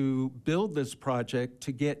have to build this project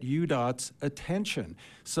to get UDOT's attention.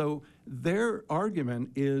 So their argument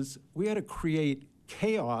is we had to create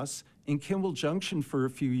chaos in Kimball Junction for a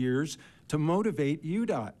few years to motivate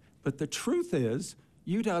UDOT. But the truth is,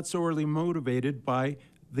 UDOT's already motivated by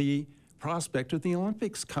the prospect of the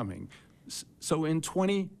Olympics coming. So in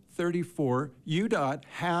 2034, UDOT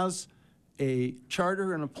has a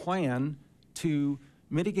charter and a plan to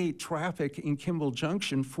mitigate traffic in Kimball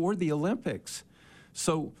Junction for the Olympics.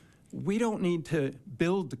 So we don't need to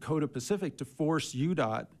build Dakota Pacific to force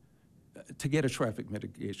UDOT to get a traffic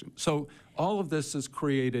mitigation. So all of this has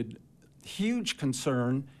created huge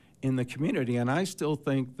concern in the community, and I still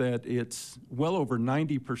think that it's well over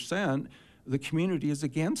 90% the community is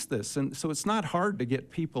against this. And so it's not hard to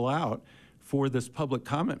get people out for this public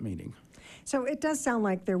comment meeting. So it does sound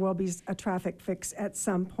like there will be a traffic fix at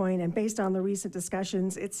some point, and based on the recent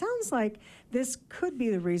discussions, it sounds like this could be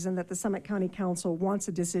the reason that the Summit County Council wants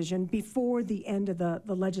a decision before the end of the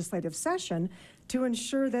legislative session to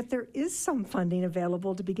ensure that there is some funding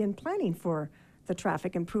available to begin planning for the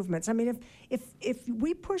traffic improvements. I mean, if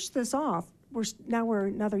we push this off, we're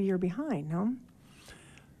another year behind, no?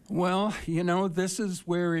 Well, you know, this is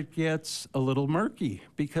where it gets a little murky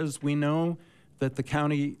because we know that the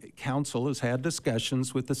county council has had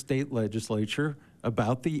discussions with the state legislature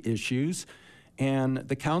about the issues, and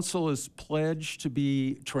the council is pledged to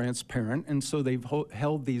be transparent, and so they've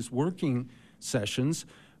held these working sessions,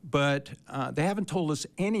 but they haven't told us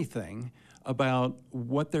anything about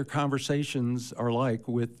what their conversations are like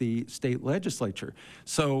with the state legislature.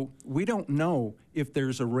 So we don't know if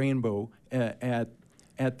there's a rainbow at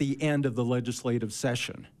the end of the legislative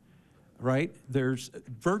session, right? There's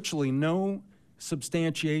virtually no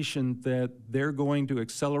substantiation that they're going to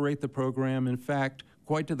accelerate the program. In fact,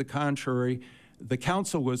 quite to the contrary, the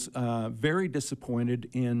council was very disappointed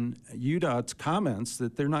in UDOT's comments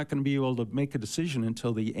that they're not going to be able to make a decision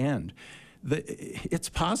until the end. It's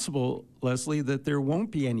possible, Leslie, that there won't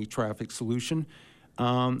be any traffic solution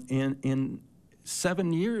in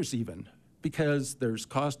 7 years even, because there's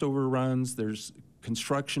cost overruns, there's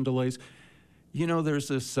construction delays. You know, there's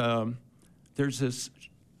this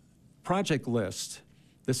project list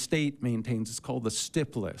the state maintains. It's called the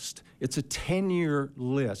STIP list. It's a 10-year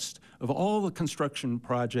list of all the construction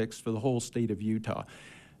projects for the whole state of Utah.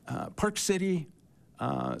 Park City,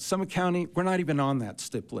 Summit County, we're not even on that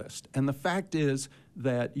STIP list. And the fact is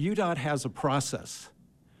that UDOT has a process.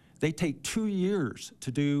 They take 2 years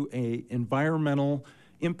to do an environmental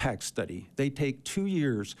impact study. They take 2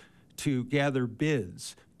 years to gather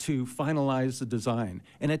bids, to finalize the design,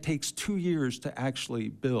 and it takes 2 years to actually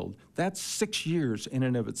build. That's 6 years in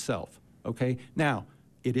and of itself, okay? Now,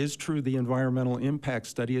 it is true the environmental impact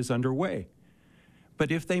study is underway,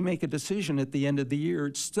 But if they make a decision at the end of the year,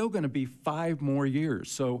 it's still going to be 5 more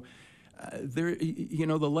years. So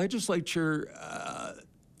the legislature,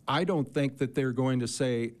 I don't think that they're going to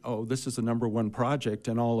say, oh, this is the #1 project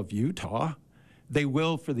in all of Utah. They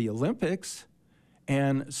will for the Olympics.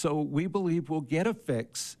 And so we believe we'll get a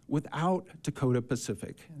fix without Dakota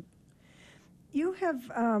Pacific. You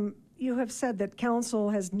have said that council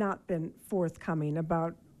has not been forthcoming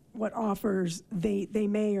about what offers they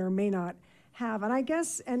may or may not have. And I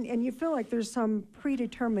guess, and you feel like there's some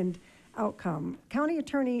predetermined outcome. County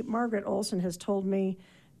Attorney Margaret Olson has told me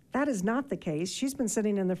that is not the case. She's been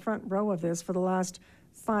sitting in the front row of this for the last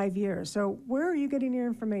 5 years. So where are you getting your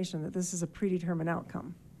information that this is a predetermined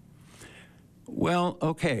outcome? Well,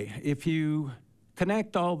 okay, if you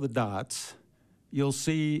connect all the dots, you'll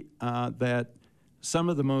see that some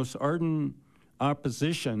of the most ardent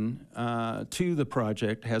opposition to the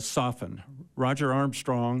project has softened. Roger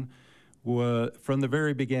Armstrong, from the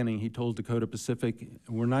very beginning, he told Dakota Pacific,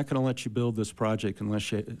 we're not going to let you build this project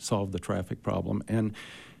unless you solve the traffic problem. And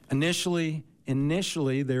initially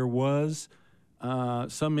there was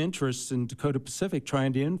some interest in Dakota Pacific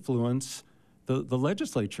trying to influence the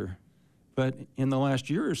legislature. But in the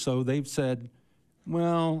last year or so, they've said,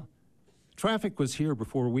 well, traffic was here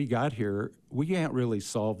before we got here. We can't really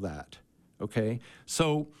solve that, okay?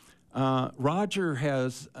 So Roger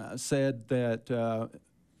has said that,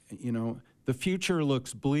 the future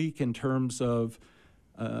looks bleak in terms of,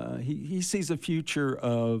 he sees a future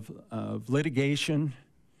of litigation.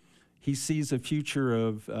 He sees a future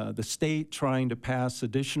of the state trying to pass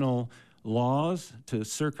additional laws to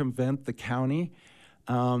circumvent the county.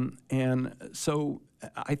 And so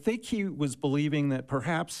I think he was believing that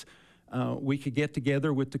perhaps we could get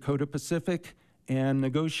together with Dakota Pacific and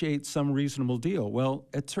negotiate some reasonable deal. Well,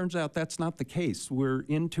 it turns out that's not the case. We're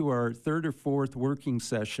into our 3rd or 4th working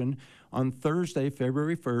session. On Thursday,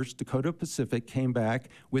 February 1st, Dakota Pacific came back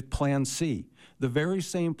with Plan C, the very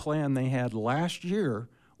same plan they had last year,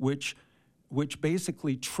 which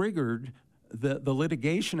basically triggered the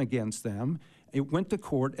litigation against them. It went to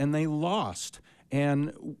court and they lost.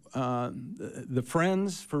 And the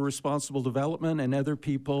Friends for Responsible Development and other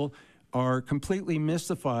people are completely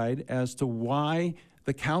mystified as to why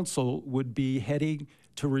the council would be heading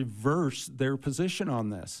to reverse their position on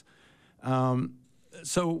this.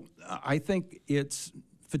 So I think it's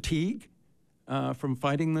fatigue from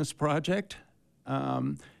fighting this project.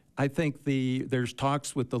 I think there's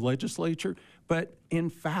talks with the legislature, but in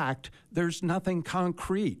fact, there's nothing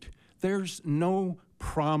concrete. There's no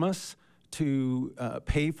promise to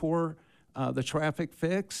pay for the traffic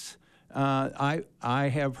fix.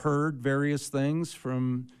 I have heard various things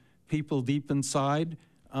from people deep inside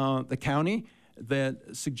the county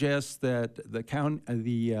that suggests that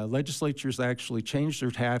the legislature's actually changed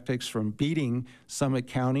their tactics from beating Summit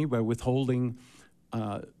County by withholding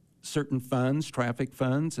certain funds, traffic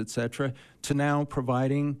funds, et cetera, to now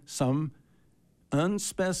providing some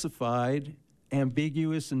unspecified,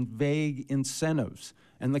 ambiguous, and vague incentives.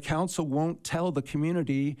 And the council won't tell the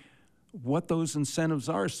community what those incentives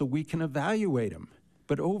are so we can evaluate them.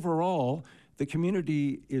 But overall, the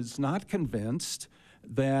community is not convinced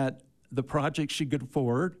that the project should go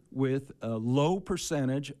forward with a low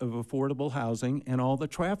percentage of affordable housing and all the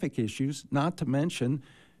traffic issues, not to mention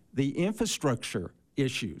the infrastructure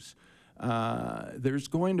issues. There's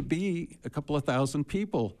going to be a couple of thousand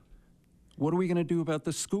people. What are we going to do about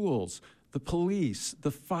the schools, the police,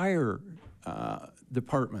 the fire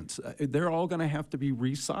departments? They're all going to have to be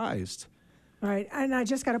resized. All right, and I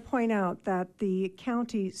just got to point out that the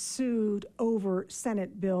county sued over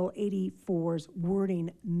Senate Bill 84's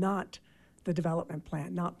wording, not the development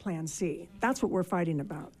plan, not Plan C. That's what we're fighting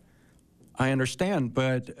about. I understand,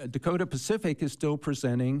 but Dakota Pacific is still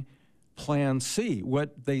presenting Plan C.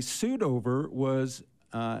 What they sued over was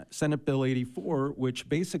Senate Bill 84, which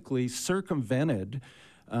basically circumvented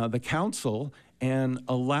the council and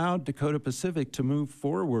allowed Dakota Pacific to move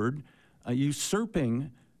forward,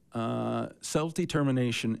 usurping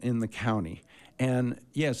self-determination in the county. And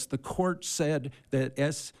yes, the court said that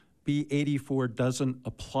SB 84 doesn't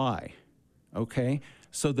apply, okay?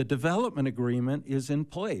 So the development agreement is in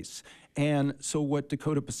place. And so what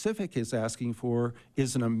Dakota Pacific is asking for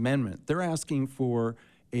is an amendment. They're asking for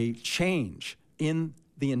a change in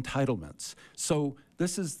the entitlements. So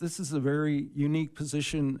this is a very unique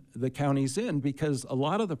position the county's in, because a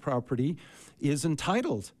lot of the property is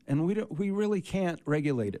entitled, and we really can't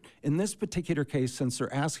regulate it. In this particular case, since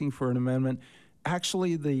they're asking for an amendment,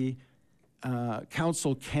 actually the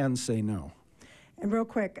council can say no. And real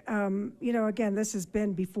quick, again, this has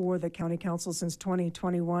been before the county council since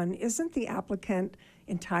 2021. Isn't the applicant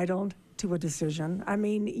entitled to a decision. I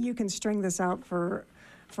mean, you can string this out for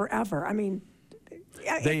forever. I mean,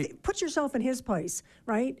 put yourself in his place,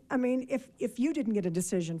 right? I mean, if you didn't get a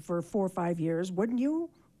decision for 4 or 5 years, wouldn't you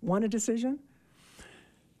want a decision?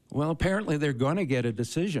 Well, apparently they're going to get a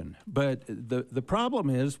decision. But the problem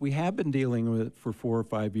is we have been dealing with it for 4 or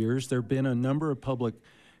 5 years. There have been a number of public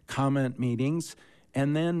comment meetings.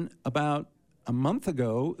 And then about a month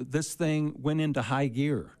ago, this thing went into high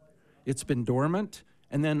gear. It's been dormant.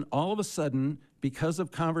 And then all of a sudden, because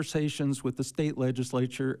of conversations with the state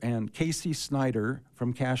legislature and Kacey Snyder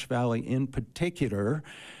from Cache Valley in particular,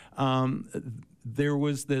 there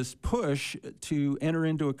was this push to enter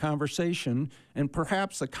into a conversation and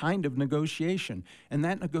perhaps a kind of negotiation. And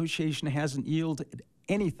that negotiation hasn't yielded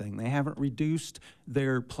anything. They haven't reduced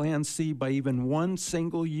their Plan C by even one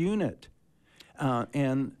single unit.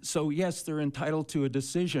 And so, yes, they're entitled to a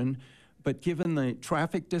decision, but given the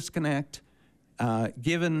traffic disconnect,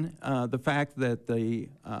 given the fact that the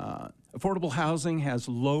affordable housing has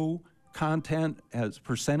low content as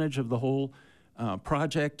percentage of the whole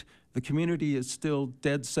project, the community is still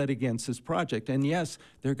dead set against this project. And yes,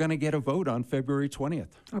 they're going to get a vote on February 20th.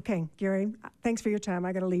 Okay, Gary, thanks for your time.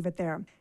 I got to leave it there.